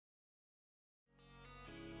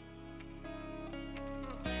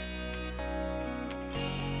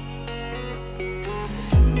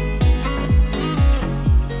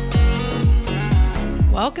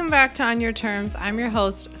Welcome back to On Your Terms. I'm your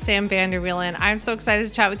host, Sam Vanderwielen. I'm so excited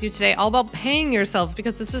to chat with you today all about paying yourself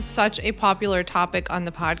because this is such a popular topic on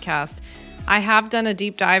the podcast. I have done a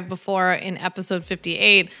deep dive before in episode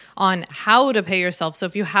 58 on how to pay yourself. So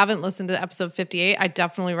if you haven't listened to episode 58, I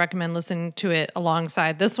definitely recommend listening to it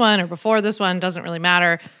alongside this one or before this one. Doesn't really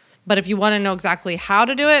matter. But if you want to know exactly how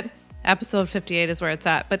to do it, episode 58 is where it's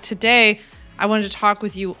at. But today, I wanted to talk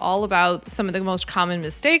with you all about some of the most common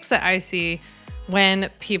mistakes that I see when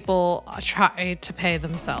people try to pay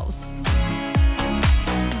themselves.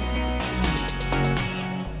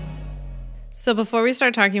 So before we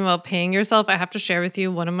start talking about paying yourself, I have to share with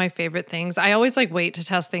you one of my favorite things. I always wait to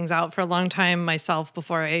test things out for a long time myself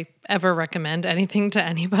before I ever recommend anything to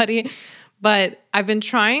anybody. But I've been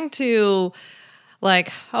trying to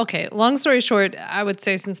long story short, I would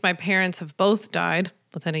say since my parents have both died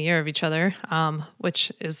within a year of each other,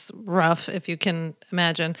 which is rough if you can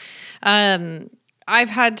imagine, I've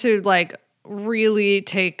had to really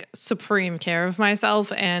take supreme care of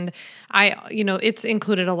myself. And it's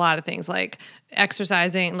included a lot of things like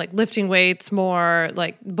exercising, lifting weights more,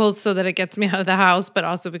 both so that it gets me out of the house, but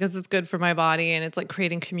also because it's good for my body and it's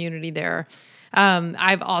creating community there.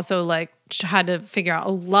 I've also had to figure out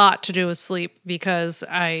a lot to do with sleep because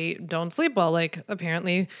I don't sleep well.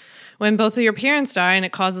 Apparently when both of your parents die and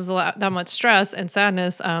it causes that much stress and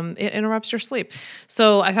sadness, it interrupts your sleep.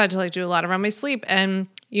 So I've had to do a lot around my sleep. And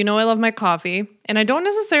I love my coffee, and I don't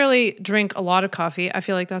necessarily drink a lot of coffee. I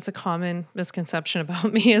feel like that's a common misconception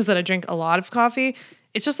about me, is that I drink a lot of coffee.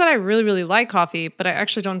 It's just that I really, really like coffee, but I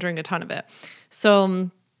actually don't drink a ton of it. So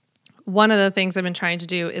one of the things I've been trying to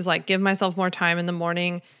do is give myself more time in the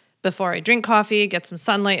morning before I drink coffee, get some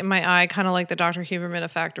sunlight in my eye, kind of like the Dr. Huberman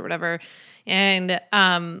effect or whatever. And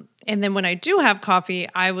then when I do have coffee,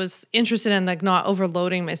 I was interested in not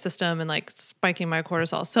overloading my system and spiking my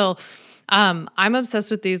cortisol. So I'm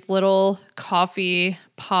obsessed with these little coffee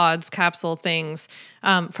pods, capsule things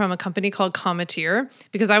from a company called Cometeer,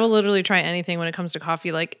 because I will literally try anything when it comes to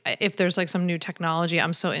coffee. If there's some new technology,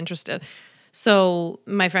 I'm so interested. So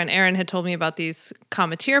my friend Erin had told me about these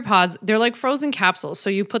Cometeer pods. They're like frozen capsules. So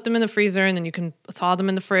you put them in the freezer and then you can thaw them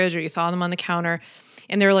in the fridge or you thaw them on the counter.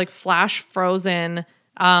 And they're flash frozen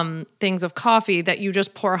things of coffee that you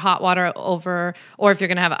just pour hot water over, or if you're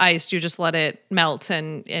going to have iced, you just let it melt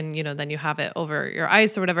and then you have it over your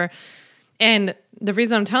ice or whatever. And the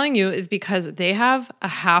reason I'm telling you is because they have a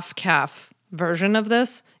half calf version of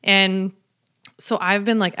this. And so I've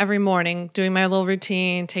been every morning doing my little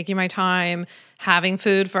routine, taking my time, having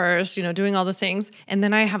food first, doing all the things. And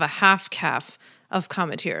then I have a half calf of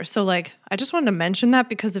Cometeer. So I just wanted to mention that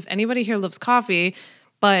because if anybody here loves coffee,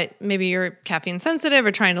 but maybe you're caffeine sensitive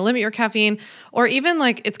or trying to limit your caffeine, or even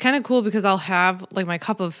it's kind of cool because I'll have my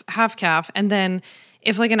cup of half calf. And then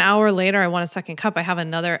if an hour later I want a second cup, I have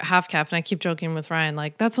another half calf. And I keep joking with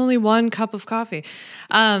Ryan, that's only one cup of coffee.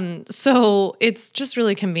 So it's just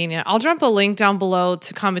really convenient. I'll drop a link down below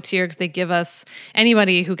to Cometeer because they give us,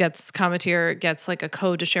 anybody who gets Cometeer gets a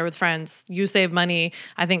code to share with friends. You save money.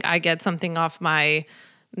 I think I get something off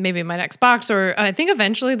maybe my next box, or I think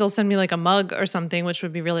eventually they'll send me a mug or something, which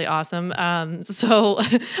would be really awesome. So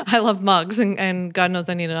I love mugs and God knows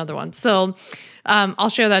I need another one. So I'll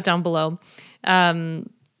share that down below.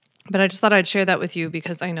 But I just thought I'd share that with you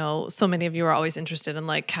because I know so many of you are always interested in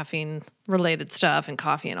caffeine related stuff and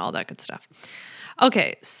coffee and all that good stuff.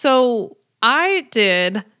 Okay. So I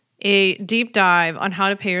did a deep dive on how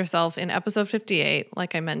to pay yourself in episode 58,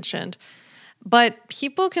 like I mentioned. But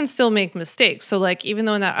people can still make mistakes. So even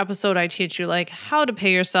though in that episode I teach you how to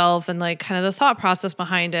pay yourself and kind of the thought process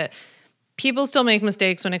behind it, people still make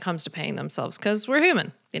mistakes when it comes to paying themselves because we're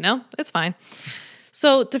human, it's fine.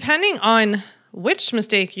 So depending on which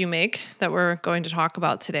mistake you make that we're going to talk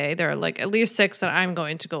about today, there are at least 6 that I'm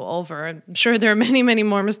going to go over. I'm sure there are many, many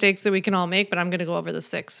more mistakes that we can all make, but I'm going to go over the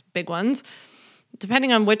 6 big ones.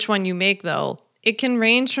 Depending on which one you make though, it can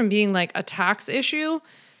range from being a tax issue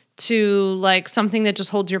to something that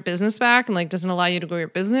just holds your business back and doesn't allow you to grow your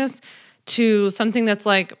business, to something that's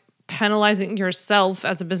penalizing yourself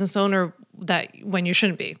as a business owner that when you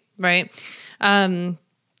shouldn't be, right? And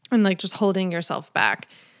just holding yourself back.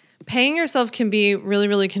 Paying yourself can be really,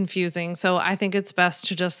 really confusing. So I think it's best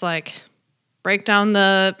to just break down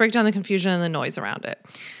the confusion and the noise around it.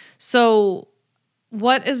 So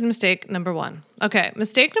what is mistake number 1? Okay,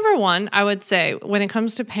 mistake number 1, I would say when it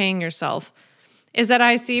comes to paying yourself, is that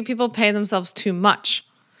I see people pay themselves too much.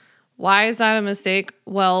 Why is that a mistake?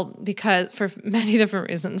 Well, because for many different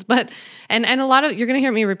reasons, and a lot of, you're going to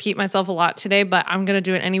hear me repeat myself a lot today, but I'm going to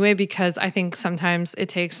do it anyway, because I think sometimes it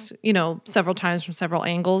takes, several times from several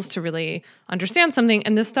angles to really understand something.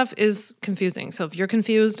 And this stuff is confusing. So if you're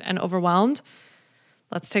confused and overwhelmed,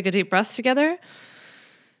 let's take a deep breath together.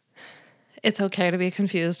 It's okay to be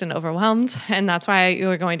confused and overwhelmed. And that's why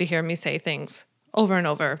you're going to hear me say things over and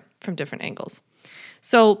over from different angles.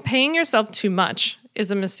 So paying yourself too much is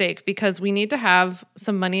a mistake, because we need to have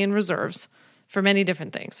some money in reserves for many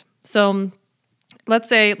different things. So let's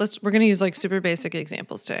say, we're going to use like super basic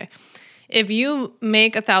examples today. If you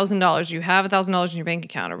make $1,000, you have $1,000 in your bank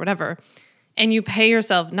account or whatever, and you pay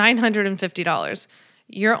yourself $950,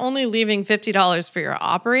 you're only leaving $50 for your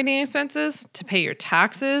operating expenses, to pay your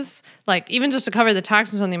taxes, like even just to cover the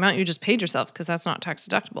taxes on the amount you just paid yourself, because that's not tax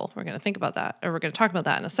deductible. We're going to think about that, or we're going to talk about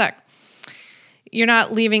that in a sec. You're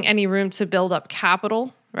not leaving any room to build up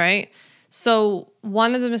capital, right? So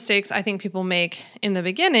one of the mistakes I think people make in the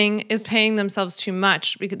beginning is paying themselves too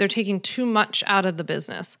much, because they're taking too much out of the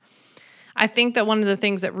business. I think that one of the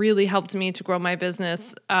things that really helped me to grow my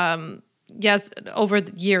business, yes, over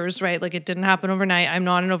the years, right? Like, it didn't happen overnight. I'm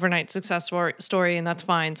not an overnight success story, and that's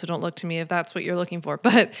fine. So don't look to me if that's what you're looking for.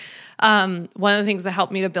 But one of the things that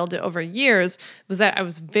helped me to build it over years was that I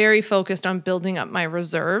was very focused on building up my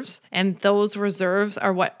reserves. And those reserves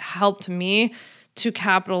are what helped me to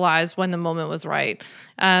capitalize when the moment was right.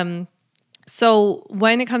 So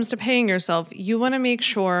when it comes to paying yourself, you want to make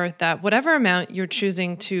sure that whatever amount you're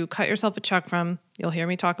choosing to cut yourself a check from, you'll hear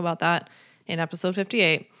me talk about that in episode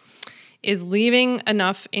 58, is leaving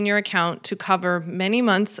enough in your account to cover many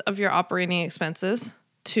months of your operating expenses,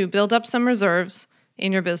 to build up some reserves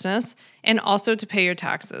in your business, and also to pay your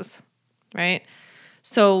taxes, right?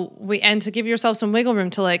 So and to give yourself some wiggle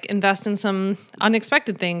room to like invest in some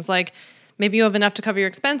unexpected things. Like, maybe you have enough to cover your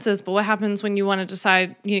expenses, but what happens when you want to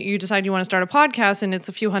decide you want to start a podcast and it's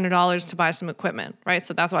a few $100s to buy some equipment, right?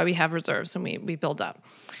 So that's why we have reserves and we build up.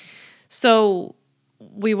 So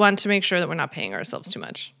we want to make sure that we're not paying ourselves too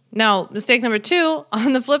much. Now, mistake number 2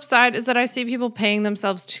 on the flip side is that I see people paying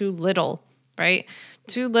themselves too little, right?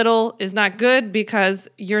 Too little is not good, because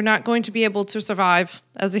you're not going to be able to survive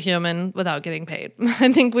as a human without getting paid.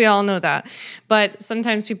 I think we all know that. But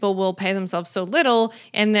sometimes people will pay themselves so little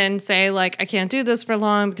and then say, like, I can't do this for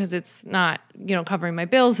long because it's not, covering my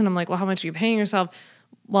bills. And I'm like, well, how much are you paying yourself?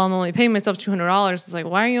 Well, I'm only paying myself $200. It's like,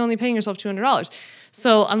 why are you only paying yourself $200?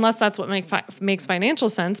 So unless that's what makes financial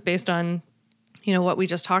sense based on what we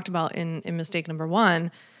just talked about in mistake number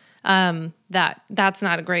 1, that's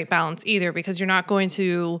not a great balance either, because you're not going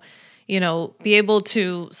to, be able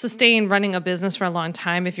to sustain running a business for a long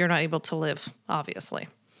time if you're not able to live, obviously.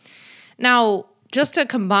 Now, just to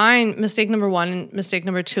combine mistake number 1 and mistake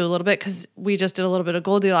number 2 a little bit, because we just did a little bit of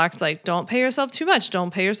Goldilocks, like, don't pay yourself too much,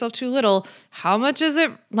 don't pay yourself too little. How much is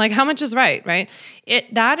it? Like, how much is right?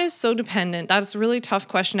 That is so dependent. That's a really tough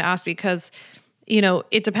question to ask, because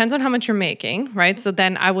it depends on how much you're making, right? So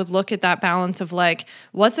then I would look at that balance of like,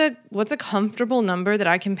 what's a comfortable number that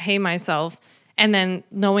I can pay myself? And then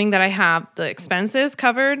knowing that I have the expenses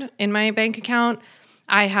covered in my bank account,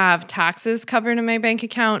 I have taxes covered in my bank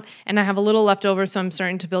account, and I have a little left over. So I'm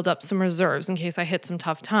starting to build up some reserves in case I hit some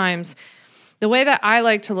tough times. The way that I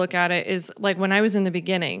like to look at it is like, when I was in the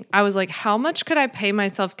beginning, I was like, how much could I pay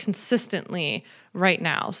myself consistently right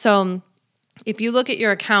now? So if you look at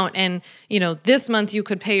your account and, this month you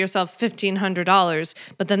could pay yourself $1,500,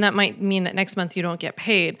 but then that might mean that next month you don't get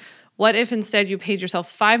paid. What if instead you paid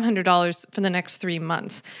yourself $500 for the next 3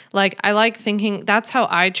 months? Like, I like thinking, that's how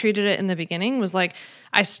I treated it in the beginning, was like,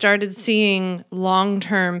 I started seeing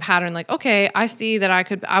long-term pattern, like, okay, I see that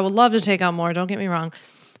I would love to take out more, don't get me wrong,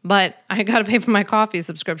 but I got to pay for my coffee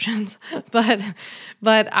subscriptions.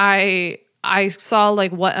 but I saw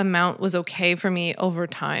like what amount was okay for me over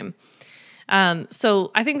time.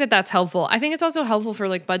 So I think that that's helpful. I think it's also helpful for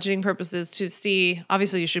like budgeting purposes to see,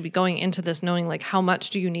 obviously you should be going into this knowing like, how much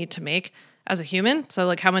do you need to make as a human? So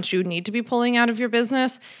like, how much you need to be pulling out of your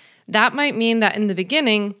business. That might mean that in the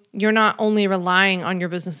beginning, you're not only relying on your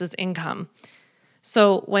business's income.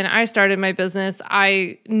 So when I started my business,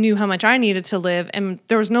 I knew how much I needed to live, and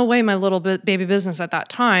there was no way my little baby business at that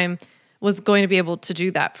time was going to be able to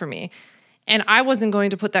do that for me. And I wasn't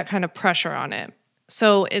going to put that kind of pressure on it.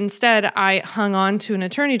 So instead, I hung on to an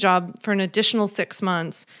attorney job for an additional 6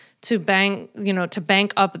 months to bank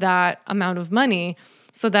up that amount of money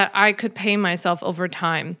so that I could pay myself over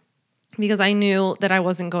time, because I knew that I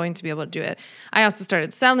wasn't going to be able to do it. I also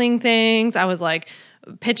started selling things. I was like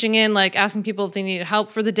pitching in, like asking people if they needed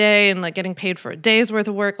help for the day and like getting paid for a day's worth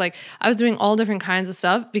of work. Like I was doing all different kinds of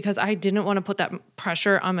stuff because I didn't want to put that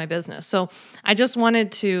pressure on my business. So I just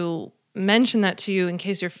wanted to mention that to you in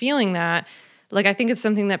case you're feeling that. Like, I think it's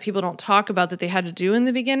something that people don't talk about that they had to do in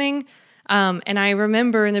the beginning. And I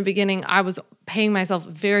remember in the beginning, I was paying myself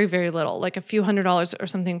very, very little, like a few $100s or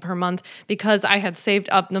something per month, because I had saved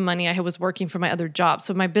up the money. I was working for my other job.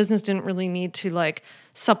 So my business didn't really need to like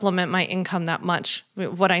supplement my income that much,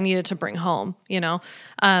 what I needed to bring home, you know?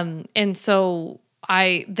 And so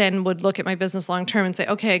I then would look at my business long-term and say,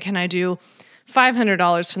 okay, can I do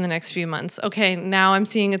 $500 for the next few months? Okay, now I'm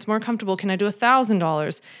seeing it's more comfortable. Can I do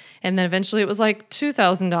 $1,000? And then eventually it was like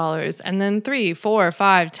 $2,000 and then 3, 4,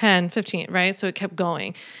 5, 10, 15, right? So it kept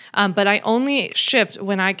going. But I only shift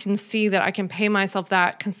when I can see that I can pay myself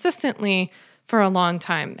that consistently for a long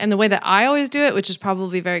time. And the way that I always do it, which is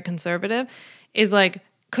probably very conservative, is like,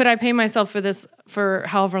 could I pay myself for this for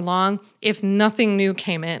however long if nothing new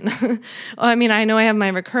came in? Well, I mean, I know I have my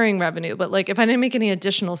recurring revenue, but like if I didn't make any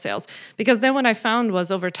additional sales, because then what I found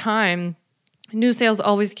was over time, new sales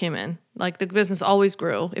always came in. Like the business always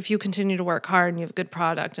grew. If you continue to work hard and you have a good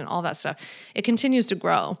product and all that stuff, it continues to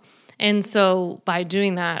grow. And so by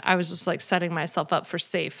doing that, I was just like setting myself up for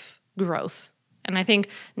safe growth. And I think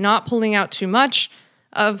not pulling out too much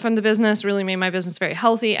from the business really made my business very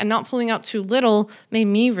healthy, and not pulling out too little made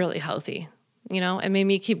me really healthy. You know, it made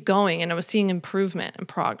me keep going, and I was seeing improvement and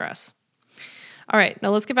progress. All right, now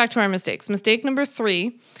let's get back to our mistakes. Mistake number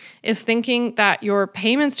 3 is thinking that your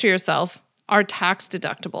payments to yourself are tax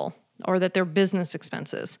deductible or that they're business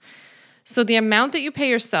expenses. So the amount that you pay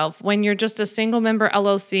yourself when you're just a single member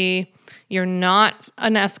LLC, you're not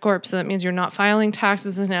an S Corp, so that means you're not filing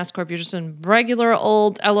taxes as an S Corp, you're just a regular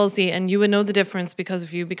old LLC, and you would know the difference because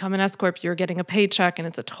if you become an S Corp, you're getting a paycheck and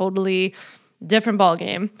it's a totally different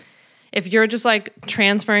ballgame. If you're just like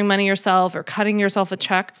transferring money yourself or cutting yourself a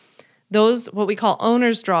check, those, what we call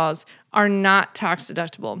owner's draws, are not tax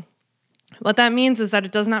deductible. What that means is that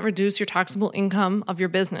it does not reduce your taxable income of your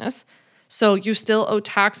business. So you still owe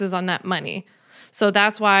taxes on that money. So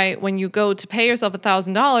that's why when you go to pay yourself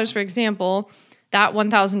 $1,000, for example, that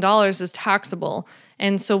 $1,000 is taxable.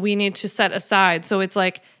 And so we need to set aside. So it's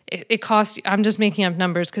like, it costs, I'm just making up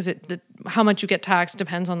numbers because how much you get taxed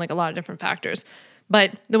depends on like a lot of different factors.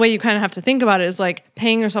 But the way you kind of have to think about it is like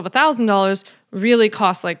paying yourself $1,000 really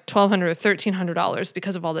costs like $1,200 or $1,300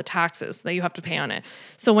 because of all the taxes that you have to pay on it.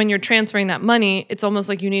 So when you're transferring that money, it's almost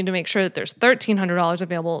like you need to make sure that there's $1,300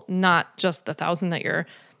 available, not just the $1,000 that you're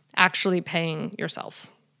actually paying yourself.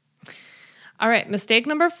 All right, mistake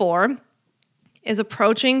number 4 is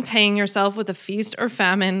approaching paying yourself with a feast or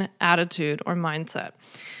famine attitude or mindset.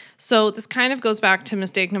 So this kind of goes back to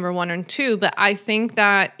mistake number 1 and 2, but I think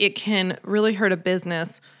that it can really hurt a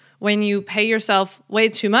business when you pay yourself way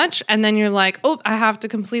too much and then you're like, oh, I have to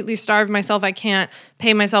completely starve myself. I can't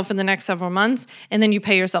pay myself for the next several months. And then you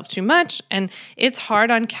pay yourself too much. And it's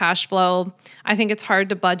hard on cash flow. I think it's hard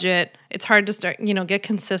to budget. It's hard to start, get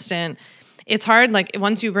consistent. It's hard, like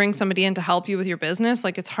once you bring somebody in to help you with your business,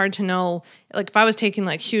 like it's hard to know, like if I was taking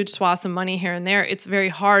like huge swaths of money here and there, it's very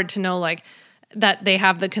hard to know like that they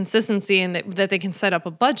have the consistency and that they can set up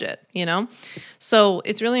a budget, So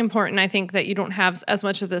it's really important, I think, that you don't have as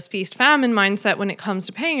much of this feast-famine mindset when it comes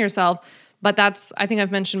to paying yourself. But I think I've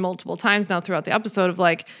mentioned multiple times now throughout the episode of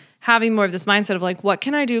like having more of this mindset of like, what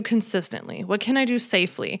can I do consistently? What can I do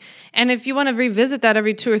safely? And if you want to revisit that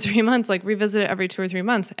every 2 or 3 months, like revisit it every 2 or 3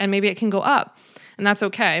 months, and maybe it can go up, and that's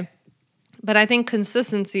okay. But I think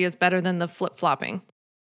consistency is better than the flip-flopping.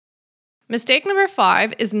 Mistake number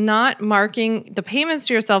 5 is not marking the payments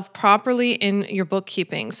to yourself properly in your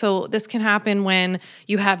bookkeeping. So this can happen when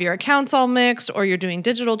you have your accounts all mixed, or you're doing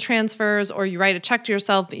digital transfers, or you write a check to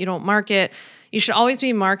yourself but you don't mark it. You should always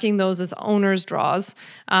be marking those as owner's draws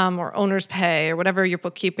or owner's pay or whatever your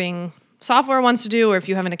bookkeeping software wants to do, or if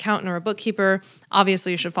you have an accountant or a bookkeeper,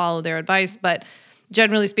 obviously you should follow their advice. But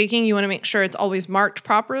generally speaking, you want to make sure it's always marked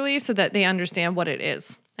properly so that they understand what it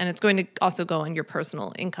is. And it's going to also go in your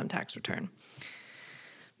personal income tax return.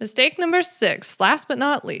 Mistake number 6, last but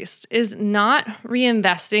not least, is not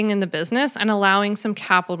reinvesting in the business and allowing some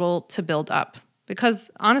capital to build up. Because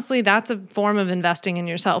honestly, that's a form of investing in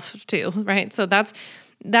yourself too, right? So that's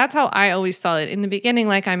how I always saw it. In the beginning,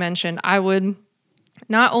 like I mentioned, I would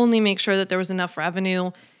not only make sure that there was enough revenue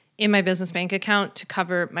in my business bank account to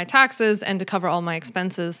cover my taxes and to cover all my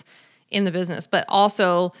expenses in the business, but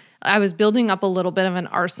also I was building up a little bit of an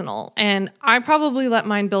arsenal, and I probably let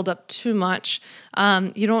mine build up too much.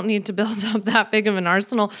 You don't need to build up that big of an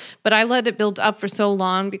arsenal, but I let it build up for so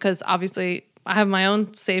long because obviously I have my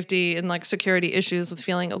own safety and like security issues with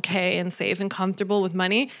feeling okay and safe and comfortable with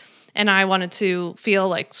money. And I wanted to feel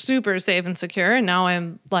like super safe and secure. And now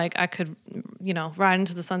I'm like, I could, ride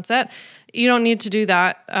into the sunset. You don't need to do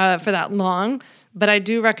that for that long. But I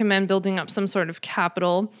do recommend building up some sort of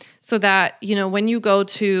capital so that, when you go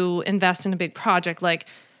to invest in a big project, like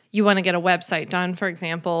you want to get a website done, for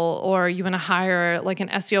example, or you want to hire like an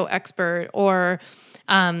SEO expert, or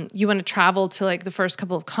you want to travel to like the first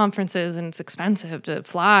couple of conferences and it's expensive to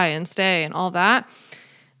fly and stay and all that,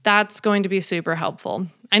 that's going to be super helpful.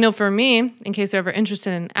 I know for me, in case you're ever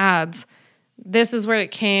interested in ads, this is where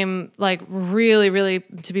it came like really, really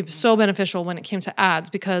to be so beneficial when it came to ads,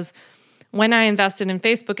 because when I invested in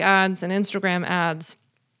Facebook ads and Instagram ads,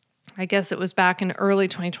 I guess it was back in early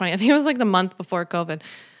 2020. I think it was like the month before COVID.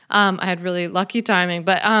 I had really lucky timing.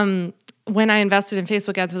 But when I invested in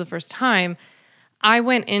Facebook ads for the first time, I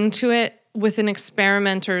went into it with an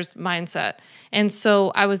experimenter's mindset. And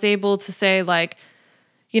so I was able to say like,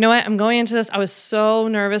 you know what, I'm going into this. I was so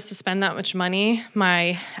nervous to spend that much money.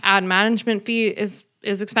 My ad management fee is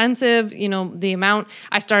expensive. The amount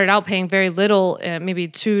I started out paying very little, maybe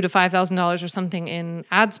 $2,000 to $5,000 or something in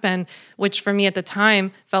ad spend, which for me at the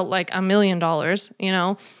time felt like $1 million,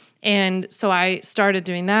 And so I started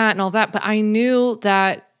doing that and all that. But I knew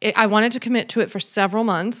that I wanted to commit to it for several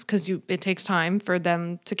months because it takes time for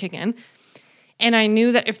them to kick in. And I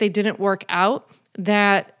knew that if they didn't work out,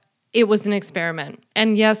 that it was an experiment.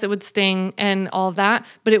 And yes, it would sting and all of that,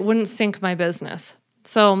 but it wouldn't sink my business.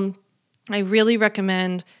 So I really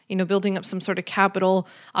recommend, building up some sort of capital.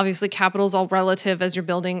 Obviously, capital is all relative as you're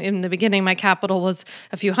building. In the beginning, my capital was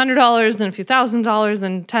a few $100s and a few $1,000s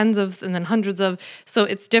and tens of, and then hundreds of. So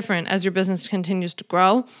it's different as your business continues to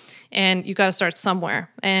grow, and you got to start somewhere.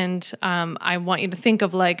 And I want you to think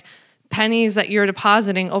of like pennies that you're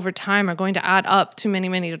depositing over time are going to add up to many,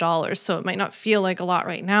 many dollars. So it might not feel like a lot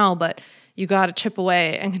right now, but you got to chip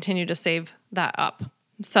away and continue to save that up.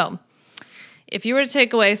 So if you were to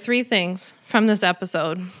take away 3 things from this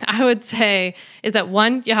episode, I would say is that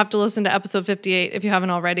 1, you have to listen to episode 58 if you haven't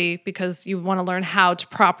already, because you want to learn how to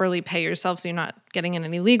properly pay yourself so you're not getting in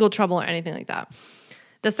any legal trouble or anything like that.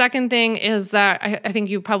 The second thing is that I think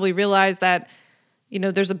you probably realize that,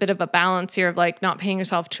 there's a bit of a balance here of like not paying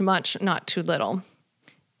yourself too much, not too little.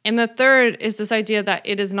 And the third is this idea that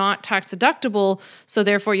it is not tax deductible. So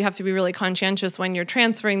therefore you have to be really conscientious when you're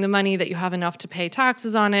transferring the money that you have enough to pay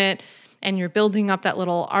taxes on it. And you're building up that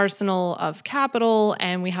little arsenal of capital,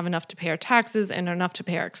 and we have enough to pay our taxes and enough to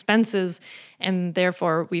pay our expenses. And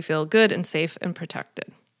therefore we feel good and safe and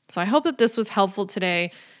protected. So I hope that this was helpful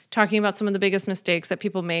today, talking about some of the biggest mistakes that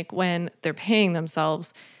people make when they're paying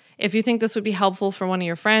themselves. If you think this would be helpful for one of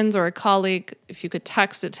your friends or a colleague, if you could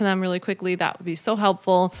text it to them really quickly, that would be so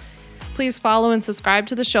helpful. Please follow and subscribe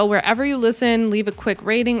to the show wherever you listen. Leave a quick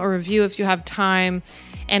rating or review if you have time.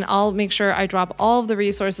 And I'll make sure I drop all of the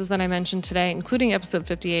resources that I mentioned today, including episode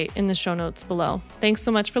 58, in the show notes below. Thanks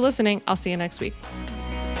so much for listening. I'll see you next week.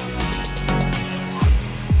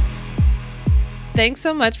 Thanks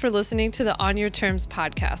so much for listening to the On Your Terms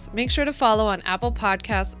podcast. Make sure to follow on Apple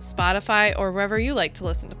Podcasts, Spotify, or wherever you like to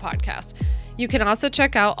listen to podcasts. You can also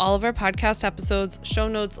check out all of our podcast episodes, show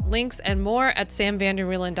notes, links, and more at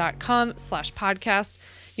samvanderwielen.com/podcast.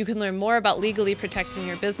 You can learn more about legally protecting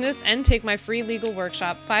your business and take my free legal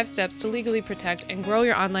workshop, 5 Steps to Legally Protect and Grow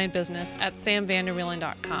Your Online Business at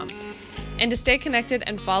samvanderwielen.com. And to stay connected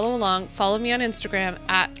and follow along, follow me on Instagram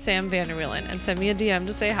at samvanderwielen and send me a DM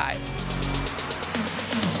to say hi.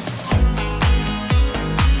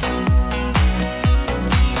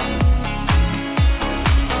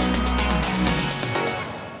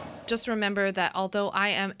 Just remember that although I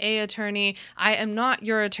am an attorney, I am not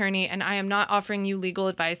your attorney, and I am not offering you legal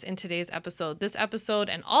advice in today's episode. This episode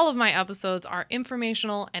and all of my episodes are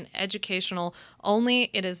informational and educational only.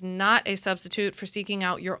 It is not a substitute for seeking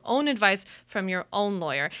out your own advice from your own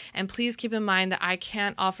lawyer. And please keep in mind that I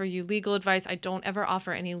can't offer you legal advice. I don't ever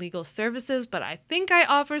offer any legal services, but I think I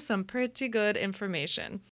offer some pretty good information.